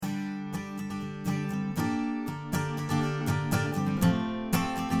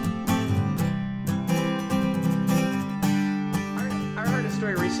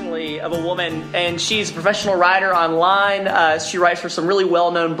story of a woman, and she's a professional writer online. She writes for some really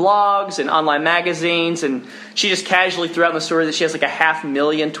well-known blogs and online magazines, and she just casually threw out in the story that she has like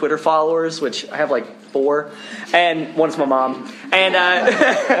 500,000 Twitter followers, which I have like 4, and one's my mom, and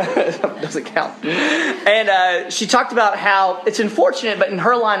doesn't count. And she talked about how it's unfortunate, but in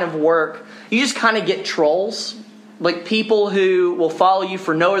her line of work, you just kind of get trolls. Like people who will follow you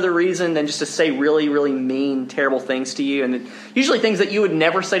for no other reason than just to say really, really mean, terrible things to you. And usually things that you would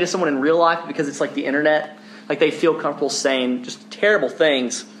never say to someone in real life because it's like the internet. Like they feel comfortable saying just terrible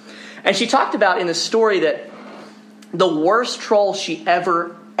things. And she talked about in the story that the worst troll she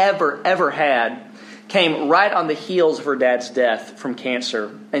ever had came right on the heels of her dad's death from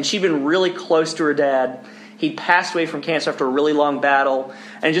cancer. And she'd been really close to her dad. He'd passed away from cancer after a really long battle.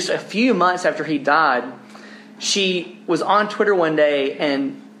 And just a few months after he died, she was on Twitter one day,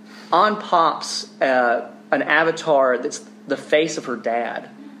 and on pops an avatar that's the face of her dad.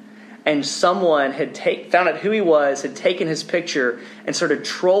 And someone had found out who he was, had taken his picture, and started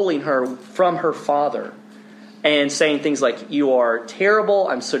trolling her from her father. And saying things like, "You are terrible,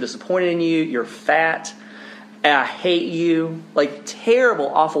 I'm so disappointed in you, you're fat, I hate you." Like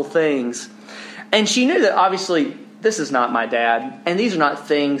terrible, awful things. And she knew that obviously this is not my dad, and these are not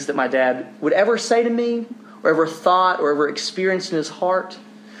things that my dad would ever say to me, or ever thought, or ever experienced in his heart.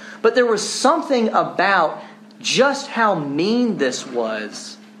 But there was something about just how mean this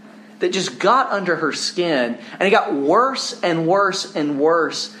was that just got under her skin. And it got worse and worse and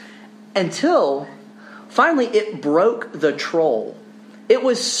worse until finally it broke the troll. It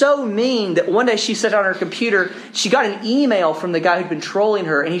was so mean that one day she sat on her computer, she got an email from the guy who'd been trolling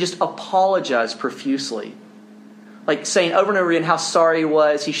her, and he just apologized profusely. Like saying over and over again how sorry he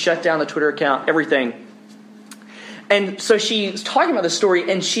was, he shut down the Twitter account, everything. And so she's talking about the story,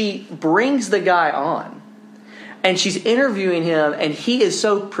 and she brings the guy on. And she's interviewing him, and he is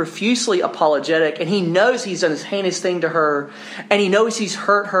so profusely apologetic, and he knows he's done this heinous thing to her, and he knows he's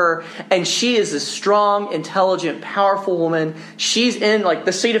hurt her, and she is this strong, intelligent, powerful woman. She's in like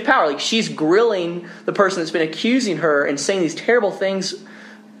the seat of power. Like she's grilling the person that's been accusing her and saying these terrible things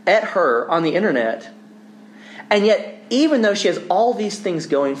at her on the internet. And yet, even though she has all these things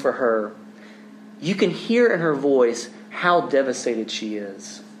going for her, you can hear in her voice how devastated she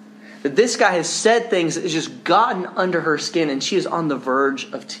is. That this guy has said things that has just gotten under her skin, and she is on the verge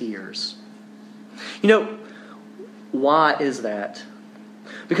of tears. You know, why is that?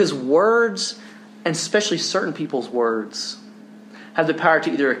 Because words, and especially certain people's words, have the power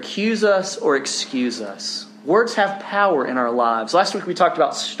to either accuse us or excuse us. Words have power in our lives. Last week we talked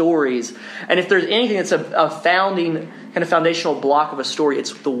about stories, and if there's anything that's a foundational block of a story,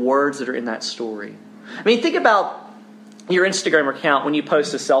 it's the words that are in that story. I mean, think about your Instagram account when you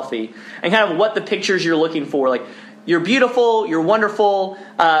post a selfie and kind of what the pictures you're looking for. Like, you're beautiful, you're wonderful,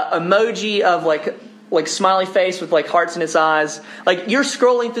 emoji of like smiley face with like hearts in its eyes. Like you're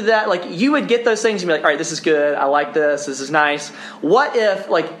scrolling through that, like you would get those things and be like, all right, this is good, I like this is nice. What if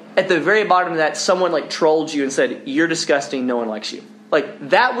like at the very bottom of that someone like trolled you and said, you're disgusting, no one likes you? Like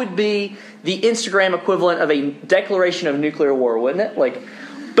that would be the Instagram equivalent of a declaration of nuclear war, wouldn't it? Like,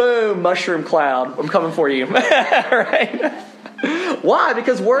 boom, mushroom cloud, I'm coming for you. Right? Why?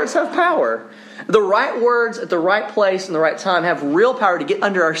 Because words have power. The right words at the right place and the right time have real power to get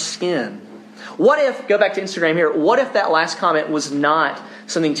under our skin. What if, go back to Instagram here, what if that last comment was not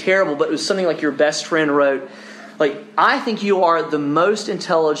something terrible, but it was something like your best friend wrote, like, I think you are the most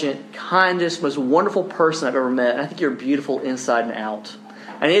intelligent, kindest, most wonderful person I've ever met, and I think you're beautiful inside and out.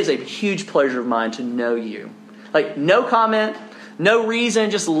 And it is a huge pleasure of mine to know you. Like, no comment, no reason,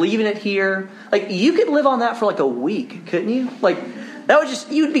 just leaving it here. Like, you could live on that for like a week, couldn't you? Like, that would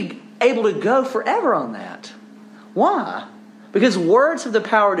just, you'd be able to go forever on that. Why? Because words have the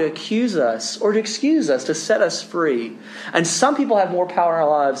power to accuse us or to excuse us, to set us free. And some people have more power in our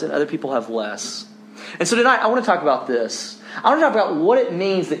lives and other people have less. And so tonight I want to talk about this. I want to talk about what it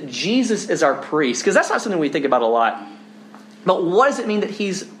means that Jesus is our priest. Because that's not something we think about a lot. But what does it mean that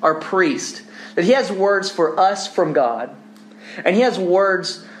he's our priest? That he has words for us from God. And he has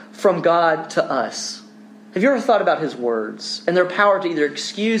words from God to us. Have you ever thought about his words and their power to either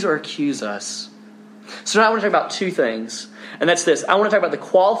excuse or accuse us? So tonight I want to talk about two things. And that's this. I want to talk about the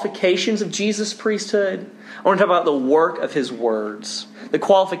qualifications of Jesus' priesthood. I want to talk about the work of his words. The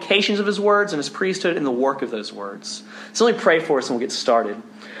qualifications of his words and his priesthood and the work of those words. So let me pray for us and we'll get started.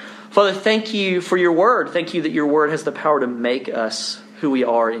 Father, thank you for your word. Thank you that your word has the power to make us who we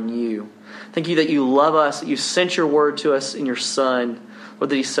are in you. Thank you that you love us, that you sent your word to us in your Son, Lord,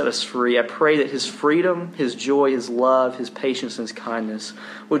 that he set us free. I pray that his freedom, his joy, his love, his patience, and his kindness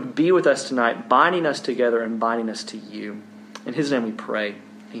would be with us tonight, binding us together and binding us to you. In his name we pray.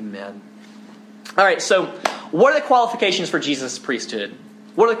 Amen. All right, so what are the qualifications for Jesus' priesthood?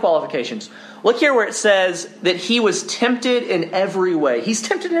 What are the qualifications? Look here where it says that he was tempted in every way. He's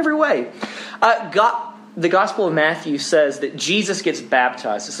tempted in every way. The Gospel of Matthew says that Jesus gets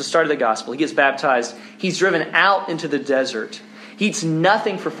baptized. It's the start of the Gospel. He gets baptized. He's driven out into the desert. He eats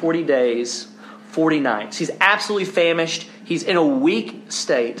nothing for 40 days, 40 nights. He's absolutely famished. He's in a weak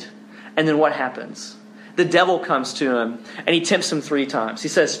state. And then what happens? The devil comes to him and he tempts him 3 times. He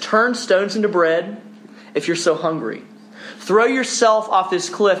says, turn stones into bread if you're so hungry. Throw yourself off this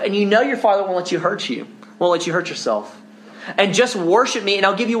cliff, and you know your Father won't let you hurt you. Won't let you hurt yourself. And just worship me, and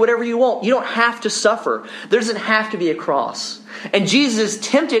I'll give you whatever you want. You don't have to suffer. There doesn't have to be a cross. And Jesus is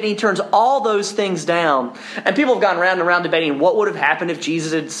tempted, and he turns all those things down. And people have gone round and round debating what would have happened if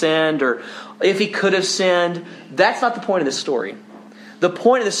Jesus had sinned, or if he could have sinned. That's not the point of this story. The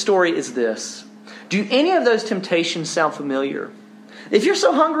point of the story is this. Do any of those temptations sound familiar? If you're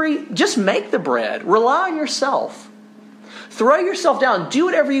so hungry, just make the bread. Rely on yourself. Throw yourself down. Do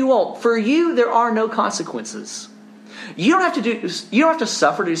whatever you want. For you, there are no consequences. You don't have to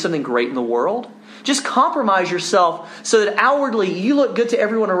suffer to do something great in the world. Just compromise yourself so that outwardly you look good to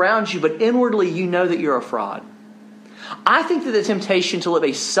everyone around you, but inwardly you know that you're a fraud. I think that the temptation to live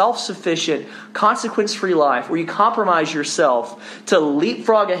a self-sufficient, consequence-free life where you compromise yourself to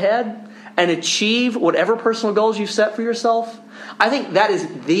leapfrog ahead and achieve whatever personal goals you've set for yourself, I think that is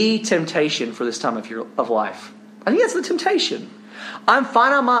the temptation for this time of life. I think that's the temptation. I'm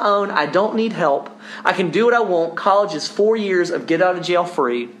fine on my own. I don't need help. I can do what I want. College is 4 years of get out of jail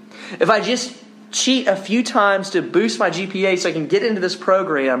free. If I just cheat a few times to boost my GPA so I can get into this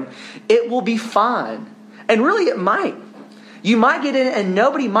program, it will be fine. And really it might. You might get in and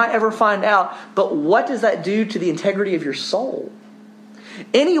nobody might ever find out, but what does that do to the integrity of your soul?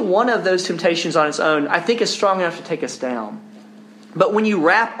 Any one of those temptations on its own, I think, is strong enough to take us down. But when you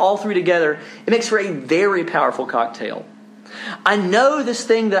wrap all 3 together, it makes for a very powerful cocktail. I know this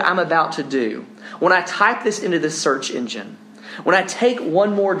thing that I'm about to do. When I type this into this search engine, when I take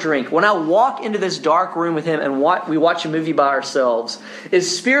one more drink, when I walk into this dark room with him and we watch a movie by ourselves,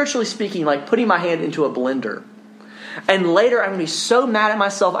 is spiritually speaking like putting my hand into a blender. And later I'm going to be so mad at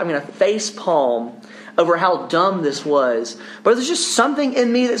myself, I'm going to face palm over how dumb this was. But there's just something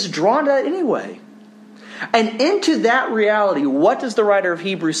in me that's drawn to that anyway. And into that reality, what does the writer of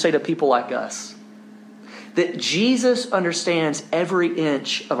Hebrews say to people like us? That Jesus understands every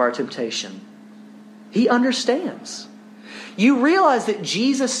inch of our temptation. He understands. You realize that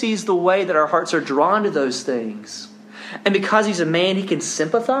Jesus sees the way that our hearts are drawn to those things. And because he's a man, he can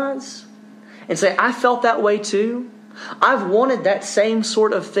sympathize and say, I felt that way too. I've wanted that same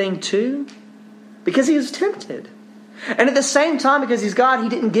sort of thing too. Because he was tempted. And at the same time, because he's God, he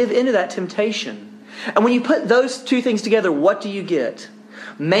didn't give into that temptation. And when you put those 2 things together, what do you get?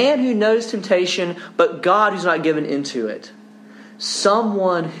 Man who knows temptation, but God who's not given into it.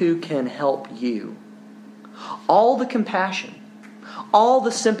 Someone who can help you. All the compassion, all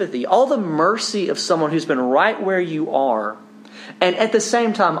the sympathy, all the mercy of someone who's been right where you are. And at the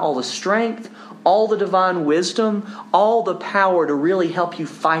same time, all the strength, all the divine wisdom, all the power to really help you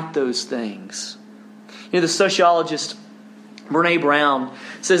fight those things. You know, the sociologist Brene Brown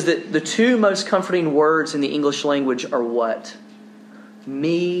says that the 2 most comforting words in the English language are what?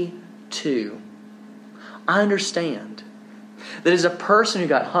 Me too. I understand that as a person who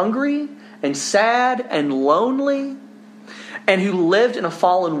got hungry and sad and lonely and who lived in a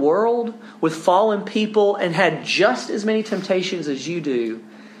fallen world with fallen people and had just as many temptations as you do,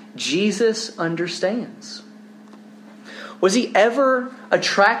 Jesus understands. Was he ever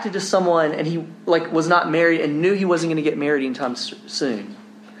attracted to someone and he was not married and knew he wasn't going to get married anytime soon?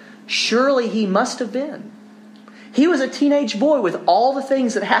 Surely he must have been. He was a teenage boy with all the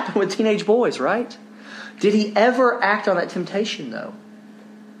things that happen with teenage boys, right? Did he ever act on that temptation, though?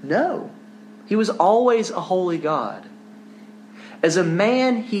 No. He was always a holy God. As a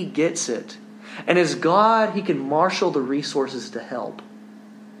man, he gets it. And as God, he can marshal the resources to help.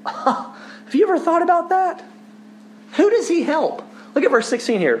 Have you ever thought about that? Who does he help? Look at verse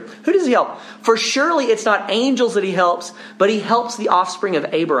 16 here. Who does he help? For surely it's not angels that he helps, but he helps the offspring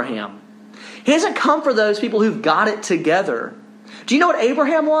of Abraham. He doesn't come for those people who've got it together. Do you know what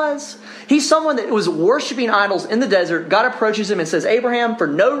Abraham was? He's someone that was worshiping idols in the desert. God approaches him and says, Abraham, for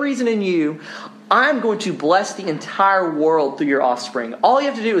no reason in you, I'm going to bless the entire world through your offspring. All you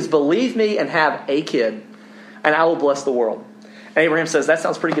have to do is believe me and have a kid, and I will bless the world. And Abraham says, that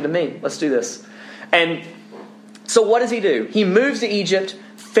sounds pretty good to me. Let's do this. And so what does he do? He moves to Egypt.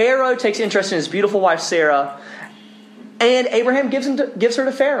 Pharaoh takes interest in his beautiful wife, Sarah. And Abraham gives her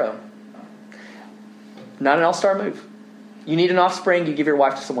to Pharaoh. Not an all-star move. You need an offspring, you give your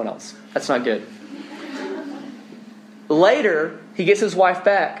wife to someone else. That's not good. Later, he gets his wife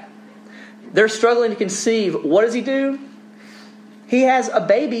back. They're struggling to conceive. What does he do? He has a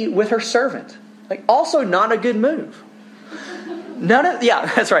baby with her servant. Like, also not a good move.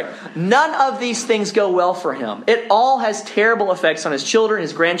 That's right. None of these things go well for him. It all has terrible effects on his children,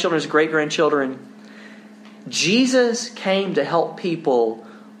 his grandchildren, his great-grandchildren. Jesus came to help people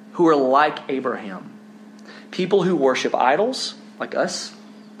who are like Abraham. People who worship idols, like us.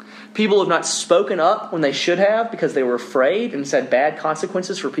 People who have not spoken up when they should have because they were afraid and said bad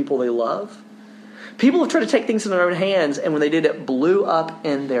consequences for people they love. People who try to take things in their own hands, and when they did, it blew up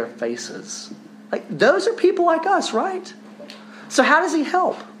in their faces. Like, those are people like us, right? So how does he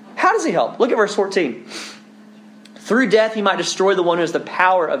help? How does he help? Look at verse 14. Through death he might destroy the one who has the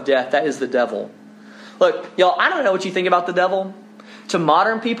power of death, that is the devil. Look, y'all, I don't know what you think about the devil. To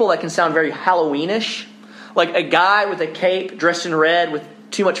modern people, that can sound very Halloweenish. Like a guy with a cape dressed in red with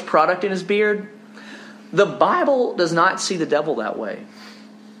too much product in his beard. The Bible does not see the devil that way.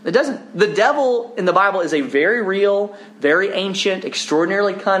 It doesn't. The devil in the Bible is a very real, very ancient,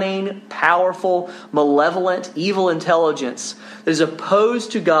 extraordinarily cunning, powerful, malevolent, evil intelligence that is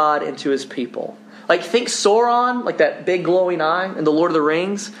opposed to God and to his people. Like, think Sauron, like that big glowing eye in The Lord of the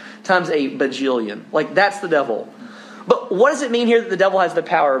Rings, times a bajillion. Like, that's the devil. But what does it mean here that the devil has the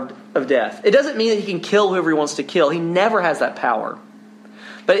power of death? It doesn't mean that he can kill whoever he wants to kill. He never has that power.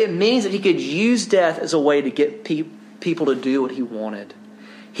 But it means that he could use death as a way to get people to do what he wanted.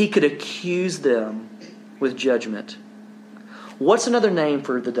 He could accuse them with judgment. What's another name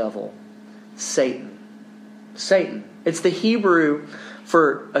for the devil? Satan. Satan. It's the Hebrew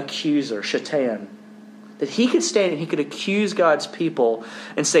for accuser, shaitan. That he could stand and he could accuse God's people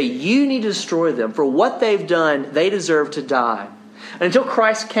and say, you need to destroy them. For what they've done, they deserve to die. And until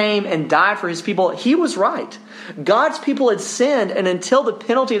Christ came and died for his people, he was right. God's people had sinned, and until the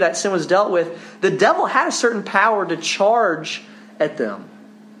penalty of that sin was dealt with, the devil had a certain power to charge at them.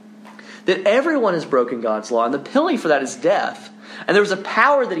 That everyone has broken God's law, and the penalty for that is death. And there was a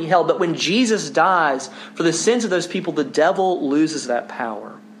power that he held, but when Jesus dies for the sins of those people, the devil loses that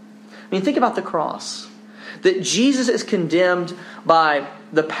power. I mean, think about the cross. That Jesus is condemned by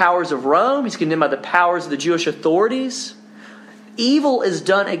the powers of Rome. He's condemned by the powers of the Jewish authorities. Evil is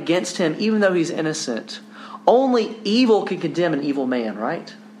done against him, even though he's innocent. Only evil can condemn an evil man,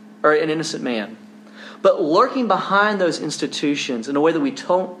 right? Or an innocent man. But lurking behind those institutions in a way that we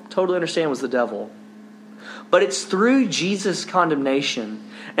totally understand was the devil. But it's through Jesus' condemnation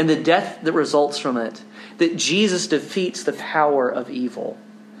and the death that results from it that Jesus defeats the power of evil.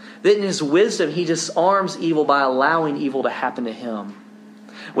 That in his wisdom, he disarms evil by allowing evil to happen to him.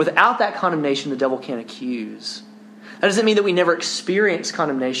 Without that condemnation, the devil can't accuse. That doesn't mean that we never experience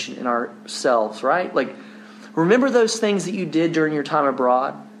condemnation in ourselves, right? Like, remember those things that you did during your time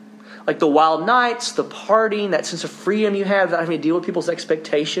abroad? Like the wild nights, the partying, that sense of freedom you have without having to deal with people's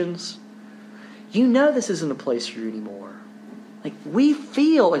expectations. You know this isn't a place for you anymore. Like, we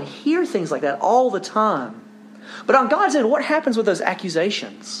feel and hear things like that all the time. But on God's end, what happens with those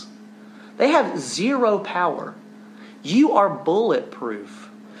accusations? They have zero power. You are bulletproof.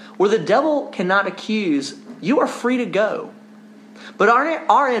 Where the devil cannot accuse, you are free to go. But on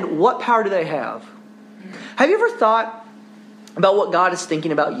our end, what power do they have? Have you ever thought about what God is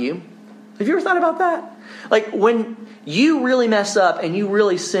thinking about you? Have you ever thought about that? Like, when you really mess up and you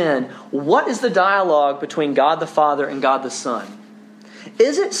really sin, what is the dialogue between God the Father and God the Son?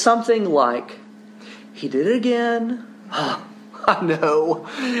 Is it something like, he did it again? Oh, I know.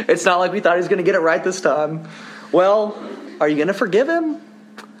 It's not like we thought he was going to get it right this time. Well, are you going to forgive him?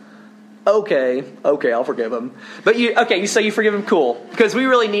 Okay, I'll forgive him. But you say you forgive him, cool. Because we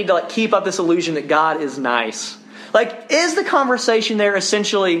really need to keep up this illusion that God is nice. Is the conversation there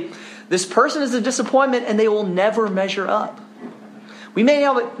essentially, this person is a disappointment and they will never measure up? We may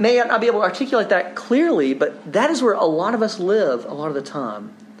not be able to articulate that clearly, but that is where a lot of us live a lot of the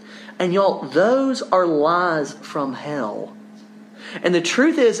time. And y'all, those are lies from hell. And the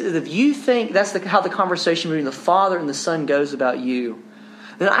truth is if you think that's how the conversation between the Father and the Son goes about you,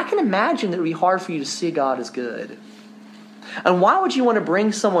 then I can imagine that it would be hard for you to see God as good. And why would you want to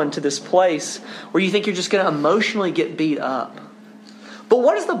bring someone to this place where you think you're just going to emotionally get beat up? But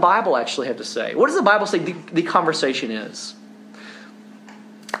what does the Bible actually have to say? What does the Bible say the conversation is?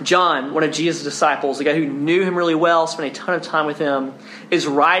 John, one of Jesus' disciples, a guy who knew him really well, spent a ton of time with him, is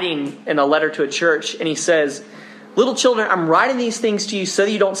writing in a letter to a church, and he says, "Little children, I'm writing these things to you so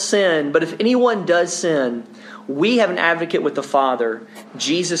that you don't sin, but if anyone does sin, we have an advocate with the Father,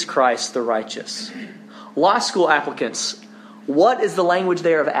 Jesus Christ the righteous." Law school applicants, what is the language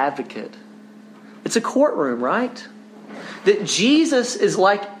there of advocate? It's a courtroom, right? that Jesus is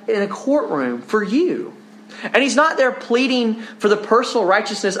like in a courtroom for you. And he's not there pleading for the personal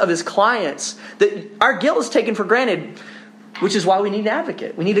righteousness of his clients. That our guilt is taken for granted, which is why we need an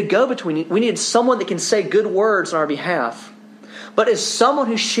advocate. We need a go-between. We need someone that can say good words on our behalf. But as someone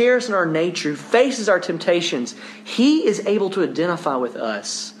who shares in our nature, who faces our temptations, he is able to identify with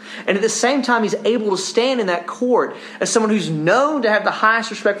us. And at the same time, he's able to stand in that court as someone who's known to have the highest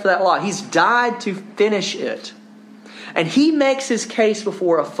respect for that law. He's died to finish it. And he makes his case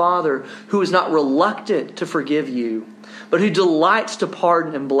before a Father who is not reluctant to forgive you, but who delights to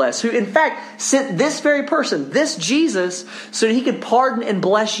pardon and bless. Who, in fact, sent this very person, this Jesus, so that he could pardon and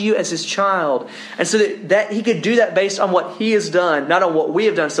bless you as his child. And so that he could do that based on what he has done, not on what we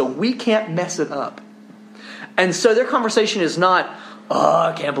have done, so we can't mess it up. And so their conversation is not, oh,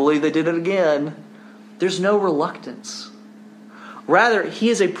 I can't believe they did it again. There's no reluctance. Rather, he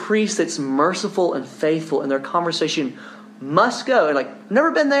is a priest that's merciful and faithful, and their conversation must go. And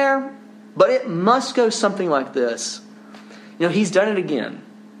never been there, but it must go something like this. He's done it again.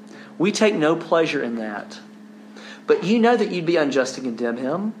 We take no pleasure in that. But you know that you'd be unjust to condemn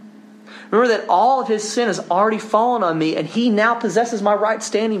him. Remember that all of his sin has already fallen on me, and he now possesses my right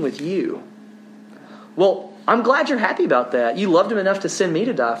standing with you. Well, I'm glad you're happy about that. You loved him enough to send me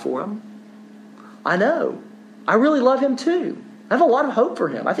to die for him. I know. I really love him too. I have a lot of hope for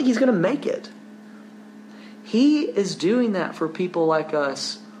him. I think he's going to make it. He is doing that for people like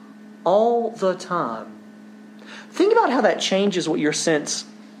us all the time. Think about how that changes what your sense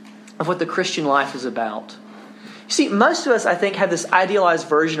of what the Christian life is about. You see, most of us, I think, have this idealized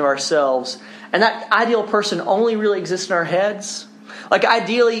version of ourselves, and that ideal person only really exists in our heads.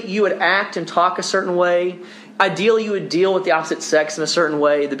 Ideally, you would act and talk a certain way. Ideally, you would deal with the opposite sex in a certain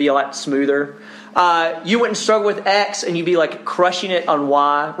way to be a lot smoother. You wouldn't struggle with X and you'd be crushing it on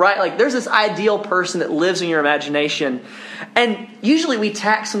Y, right? There's this ideal person that lives in your imagination. And usually we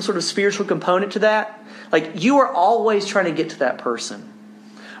tack some sort of spiritual component to that. You are always trying to get to that person.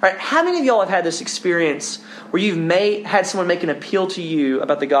 All right, how many of y'all have had this experience where you've had someone make an appeal to you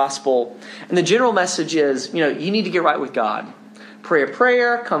about the gospel, and the general message is, you need to get right with God. Pray a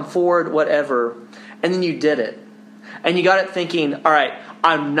prayer, come forward, whatever. And then you did it. And you got it thinking, all right,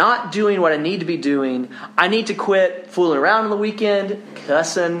 I'm not doing what I need to be doing. I need to quit fooling around on the weekend,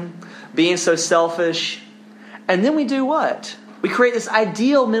 cussing, being so selfish. And then we do what? We create this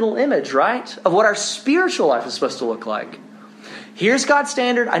ideal mental image, right? Of what our spiritual life is supposed to look like. Here's God's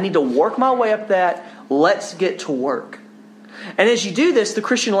standard. I need to work my way up that. Let's get to work. And as you do this, the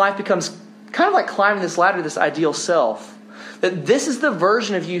Christian life becomes kind of like climbing this ladder to this ideal self. That this is the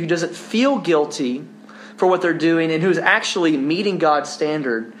version of you who doesn't feel guilty for what they're doing and who's actually meeting God's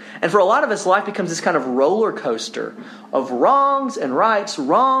standard. And for a lot of us, life becomes this kind of roller coaster of wrongs and rights,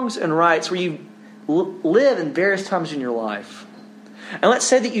 where you live in various times in your life. And let's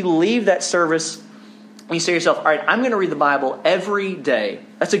say that you leave that service and you say to yourself, all right, I'm going to read the Bible every day.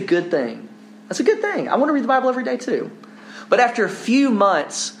 That's a good thing. That's a good thing. I want to read the Bible every day too. But after a few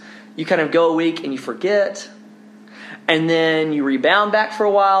months, you kind of go a week and you forget. And then you rebound back for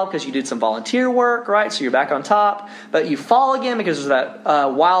a while because you did some volunteer work, right? So you're back on top. But you fall again because of that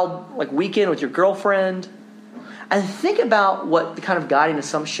wild weekend with your girlfriend. And think about what the kind of guiding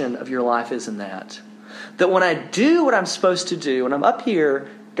assumption of your life is in that. That when I do what I'm supposed to do, when I'm up here,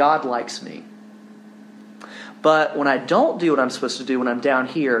 God likes me. But when I don't do what I'm supposed to do, when I'm down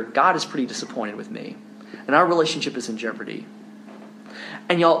here, God is pretty disappointed with me. And our relationship is in jeopardy.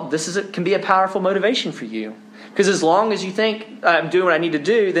 And y'all, can be a powerful motivation for you. Because as long as you think I'm doing what I need to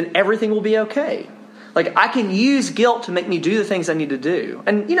do, then everything will be okay. I can use guilt to make me do the things I need to do.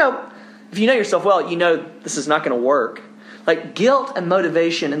 And, if you know yourself well, you know this is not going to work. Guilt and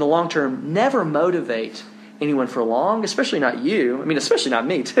motivation in the long term never motivate anyone for long, especially not you. Especially not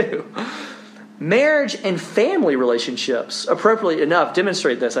me, too. Marriage and family relationships, appropriately enough,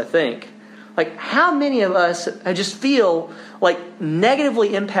 demonstrate this, I think. How many of us just feel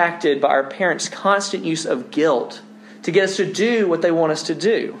negatively impacted by our parents' constant use of guilt to get us to do what they want us to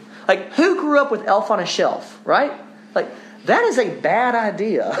do? Who grew up with Elf on a Shelf, right? That is a bad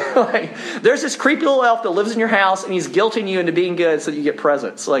idea. There's this creepy little elf that lives in your house and he's guilting you into being good so that you get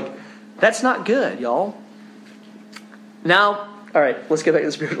presents. That's not good, y'all. Now, all right, let's get back to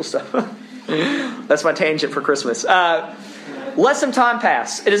the spiritual stuff. That's my tangent for Christmas. Let some time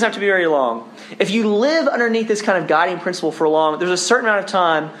pass. It doesn't have to be very long. If you live underneath this kind of guiding principle for long, there's a certain amount of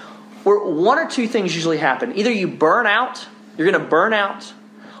time where one or two things usually happen. Either you burn out, you're going to burn out,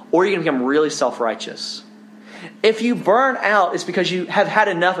 or you're going to become really self-righteous. If you burn out, it's because you have had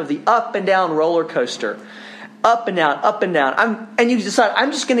enough of the up and down roller coaster. up and down, up and down. And you decide,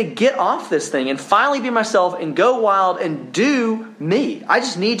 I'm just going to get off this thing and finally be myself and go wild and do me. I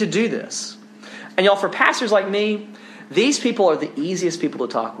just need to do this. And y'all, for pastors like me, these people are the easiest people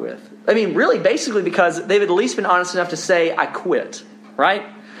to talk with. I mean, really, basically because they've at least been honest enough to say, I quit, right?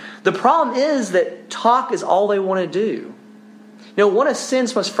 The problem is that talk is all they want to do. You know, one of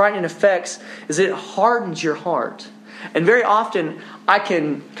sin's most frightening effects is that it hardens your heart. And very often, I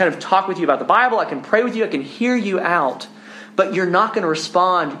can kind of talk with you about the Bible, I can pray with you, I can hear you out, but you're not going to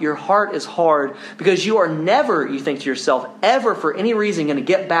respond. Your heart is hard because you are never, you think to yourself, ever for any reason going to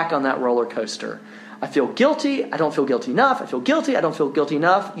get back on that roller coaster. I feel guilty, I don't feel guilty enough, I feel guilty, I don't feel guilty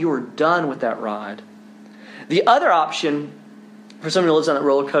enough. You are done with that ride. The other option for someone who lives on that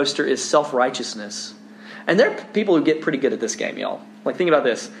roller coaster is self-righteousness. And there are people who get pretty good at this game, y'all. Like, think about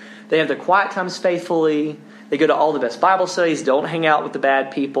this. They have their quiet times faithfully. They go to all the best Bible studies, don't hang out with the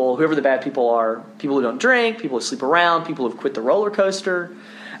bad people, whoever the bad people are, people who don't drink, people who sleep around, people who have quit the roller coaster.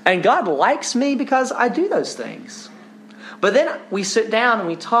 And God likes me because I do those things. But then we sit down and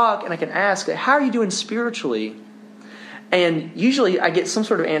we talk, and I can ask, how are you doing spiritually? And usually I get some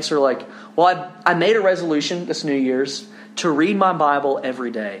sort of answer like, well, I made a resolution this New Year's to read my Bible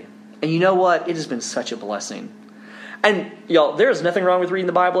every day. And you know what? It has been such a blessing. And y'all, there is nothing wrong with reading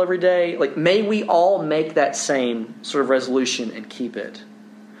the Bible every day. Like, may we all make that same sort of resolution and keep it.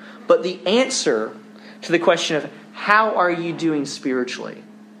 But the answer to the question of how are you doing spiritually,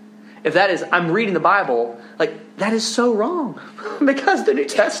 if that is, I'm reading the Bible, like, that is so wrong. Because the New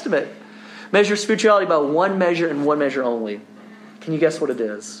Testament measures spirituality by one measure and one measure only. Can you guess what it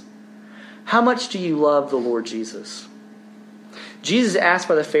is? How much do you love the Lord Jesus? Jesus asked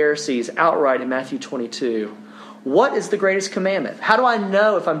by the Pharisees outright in Matthew 22, what is the greatest commandment? How do I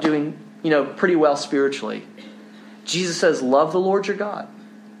know if I'm doing, pretty well spiritually? Jesus says, love the Lord your God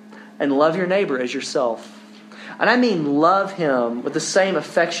and love your neighbor as yourself. And I mean love him with the same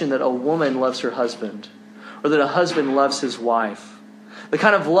affection that a woman loves her husband or that a husband loves his wife. The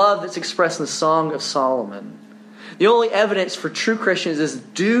kind of love that's expressed in the Song of Solomon. The only evidence for true Christians is,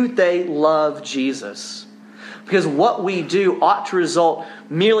 do they love Jesus? Because what we do ought to result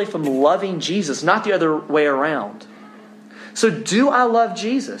merely from loving Jesus, not the other way around. So do I love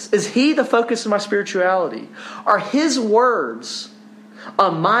Jesus? Is he the focus of my spirituality? Are his words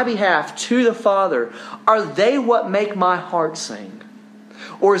on my behalf to the Father, are they what make my heart sing?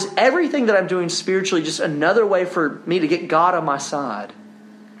 Or is everything that I'm doing spiritually just another way for me to get God on my side?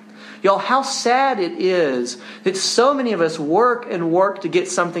 Y'all, how sad it is that so many of us work and work to get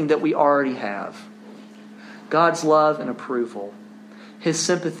something that we already have. God's love and approval, his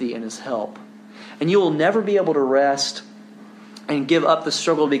sympathy and his help. And you will never be able to rest and give up the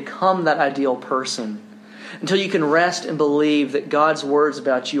struggle to become that ideal person until you can rest and believe that God's words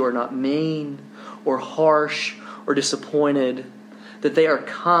about you are not mean or harsh or disappointed, that they are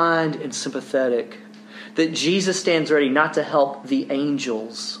kind and sympathetic, that Jesus stands ready not to help the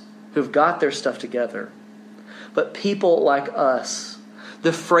angels who've got their stuff together, but people like us,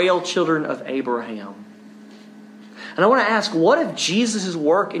 the frail children of Abraham. And I want to ask, what if Jesus'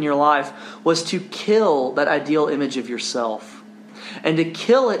 work in your life was to kill that ideal image of yourself and to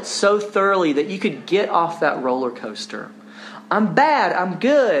kill it so thoroughly that you could get off that roller coaster? I'm bad, I'm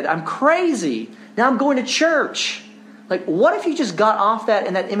good, I'm crazy, now I'm going to church. Like, what if you just got off that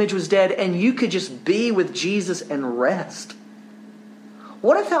and that image was dead and you could just be with Jesus and rest?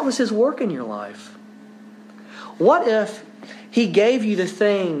 What if that was his work in your life? What if he gave you the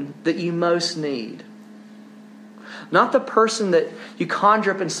thing that you most need? Not the person that you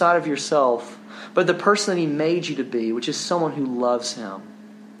conjure up inside of yourself, but the person that he made you to be, which is someone who loves him.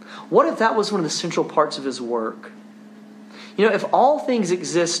 What if that was one of the central parts of his work? If all things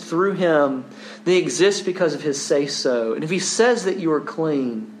exist through him, they exist because of his say-so. And if he says that you are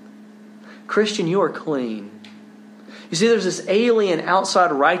clean, Christian, you are clean. You see, there's this alien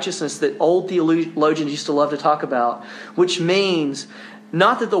outside righteousness that old theologians used to love to talk about, which means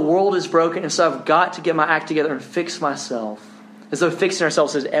not that the world is broken and so I've got to get my act together and fix myself, as though fixing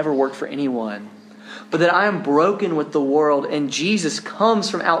ourselves has ever worked for anyone, but that I am broken with the world and Jesus comes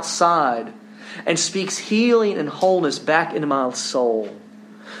from outside and speaks healing and wholeness back into my soul.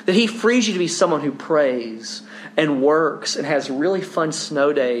 That he frees you to be someone who prays and works and has really fun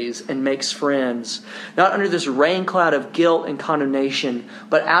snow days and makes friends, not under this rain cloud of guilt and condemnation,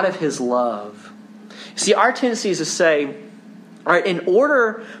 but out of his love. See, our tendency is to say, all right, in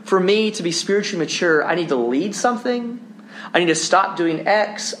order for me to be spiritually mature, I need to lead something. I need to stop doing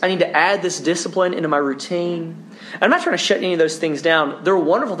X. I need to add this discipline into my routine. And I'm not trying to shut any of those things down. They're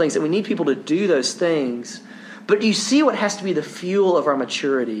wonderful things that we need people to do those things. But you see what has to be the fuel of our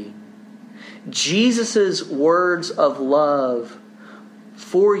maturity. Jesus' words of love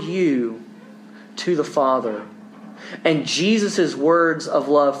for you to the Father, and Jesus' words of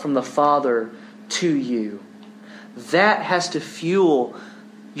love from the Father to you. That has to fuel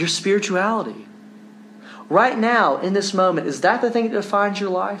your spirituality. Right now, in this moment, is that the thing that defines your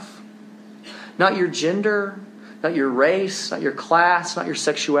life? Not your gender, not your race, not your class, not your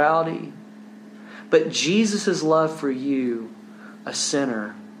sexuality, but Jesus' love for you, a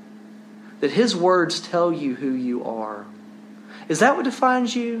sinner. That His words tell you who you are. Is that what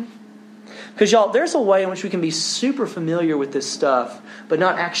defines you? Because y'all, there's a way in which we can be super familiar with this stuff, but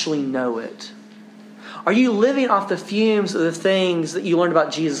not actually know it. Are you living off the fumes of the things that you learned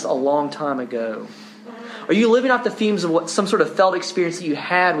about Jesus a long time ago? Are you living off the fumes of some sort of felt experience that you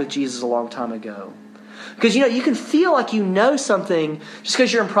had with Jesus a long time ago? Because you can feel like you know something just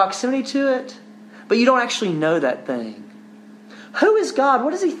because you're in proximity to it, but you don't actually know that thing. Who is God?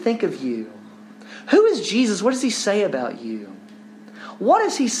 What does He think of you? Who is Jesus? What does He say about you? What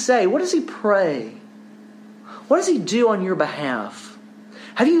does He say? What does He pray? What does He do on your behalf?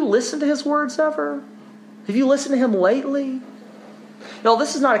 Have you listened to His words ever? Have you listened to Him lately? No,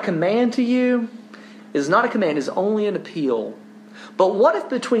 this is not a command to you. It is not a command. It is only an appeal. But what if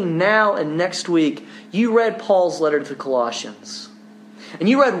between now and next week you read Paul's letter to the Colossians? And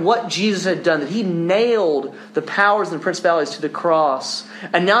you read what Jesus had done, that He nailed the powers and principalities to the cross.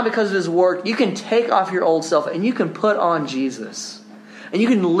 And now because of His work, you can take off your old self and you can put on Jesus. And you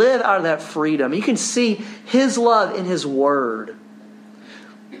can live out of that freedom. You can see His love in His Word.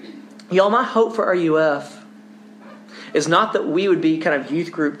 Y'all, my hope for RUF is not that we would be kind of youth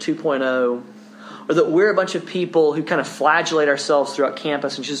group 2.0, or that we're a bunch of people who kind of flagellate ourselves throughout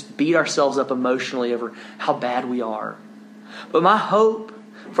campus and just beat ourselves up emotionally over how bad we are. But my hope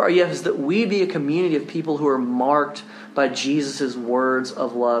for RUF is that we be a community of people who are marked by Jesus' words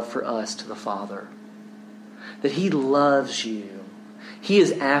of love for us to the Father. That He loves you. He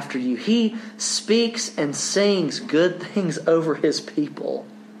is after you. He speaks and sings good things over His people.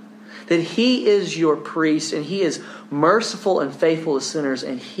 That He is your priest and He is merciful and faithful to sinners,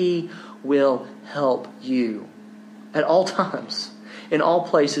 and He will help you at all times, in all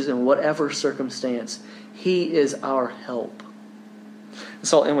places, in whatever circumstance. He is our help.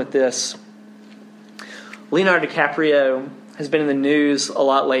 So I'll end with this. Leonardo DiCaprio has been in the news a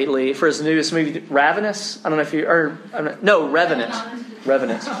lot lately for his newest movie, Ravenous. I don't know if you... Revenant.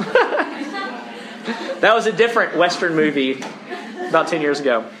 Revenant. That was a different Western movie about 10 years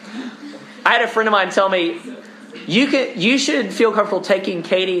ago. I had a friend of mine tell me, you should feel comfortable taking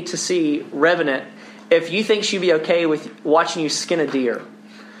Katie to see Revenant if you think she'd be okay with watching you skin a deer.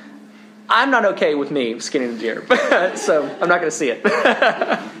 I'm not okay with me skinning a deer, so I'm not going to see it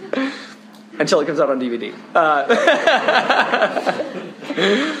until it comes out on DVD.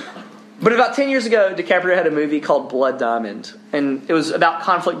 But about 10 years ago, DiCaprio had a movie called Blood Diamond, and it was about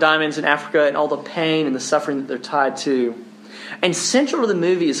conflict diamonds in Africa and all the pain and the suffering that they're tied to. And central to the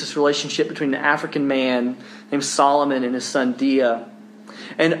movie is this relationship between an African man named Solomon and his son Dia.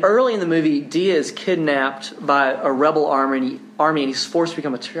 And early in the movie, Dia is kidnapped by a rebel army and he's forced to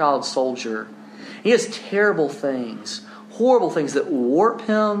become a child soldier. He does terrible things, horrible things that warp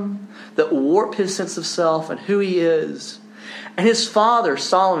him, that warp his sense of self and who he is. And his father,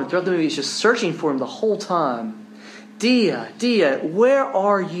 Solomon, throughout the movie is just searching for him the whole time. Dia, Dia, where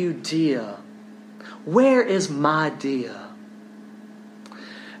are you, Dia? Where is my Dia?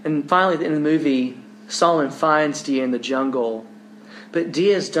 And finally, at the end of the movie, Solomon finds Dia in the jungle. But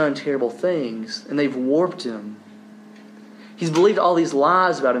Dia has done terrible things, and they've warped him. He's believed all these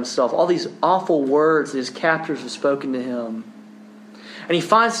lies about himself, all these awful words that his captors have spoken to him. And he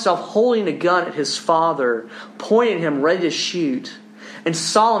finds himself holding a gun at his father, pointing at him, ready to shoot. And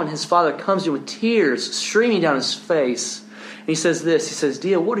Solomon, his father, comes to him with tears streaming down his face. And he says this, he says,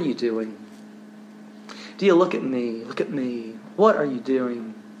 Dia, what are you doing? Dia, look at me, look at me. What are you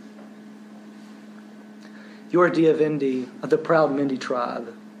doing? You are Dia Vendi of the proud Mendi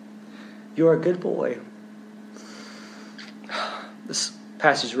tribe. You are a good boy. This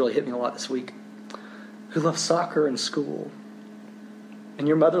passage really hit me a lot this week. Who loves soccer and school. And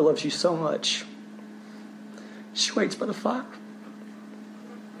your mother loves you so much. She waits by the fire.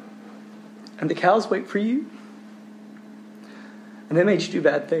 And the cows wait for you. And they made you do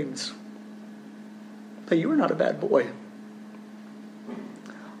bad things. But you are not a bad boy.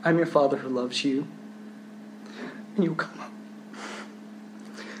 I'm your father who loves you. And you will come home.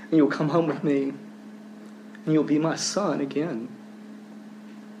 And you will come home with me. And you will be my son again.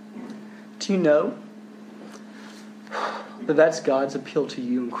 Do you know that that's God's appeal to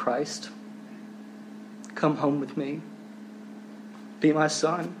you in Christ? Come home with me. Be my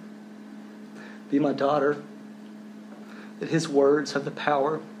son. Be my daughter. That his words have the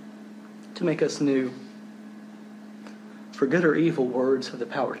power to make us new. For good or evil, words have the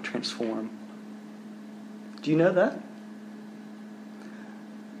power to transform. Do you know that?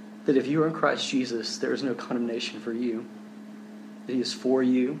 That if you are in Christ Jesus, there is no condemnation for you. That he is for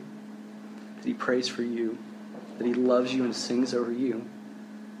you. That he prays for you. That he loves you and sings over you.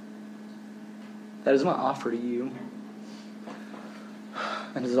 That is my offer to you.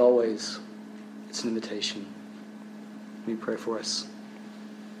 And as always, it's an invitation. Let me pray for us.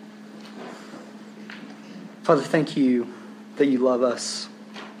 Father, thank you that you love us,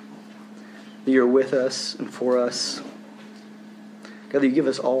 that you're with us and for us. God, that you give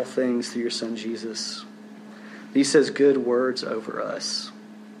us all things through your Son, Jesus. That he says good words over us.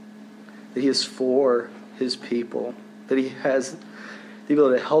 That he is for his people. That he has the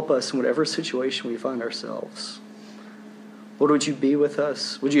ability to help us in whatever situation we find ourselves. Lord, would you be with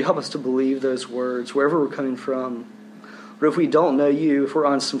us? Would you help us to believe those words wherever we're coming from? Or if we don't know you, if we're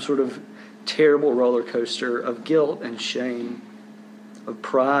on some sort of terrible roller coaster of guilt and shame, of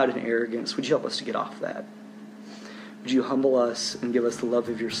pride and arrogance, would you help us to get off that? Would you humble us and give us the love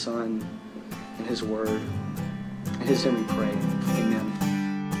of your Son and his word? In his name we pray. Amen.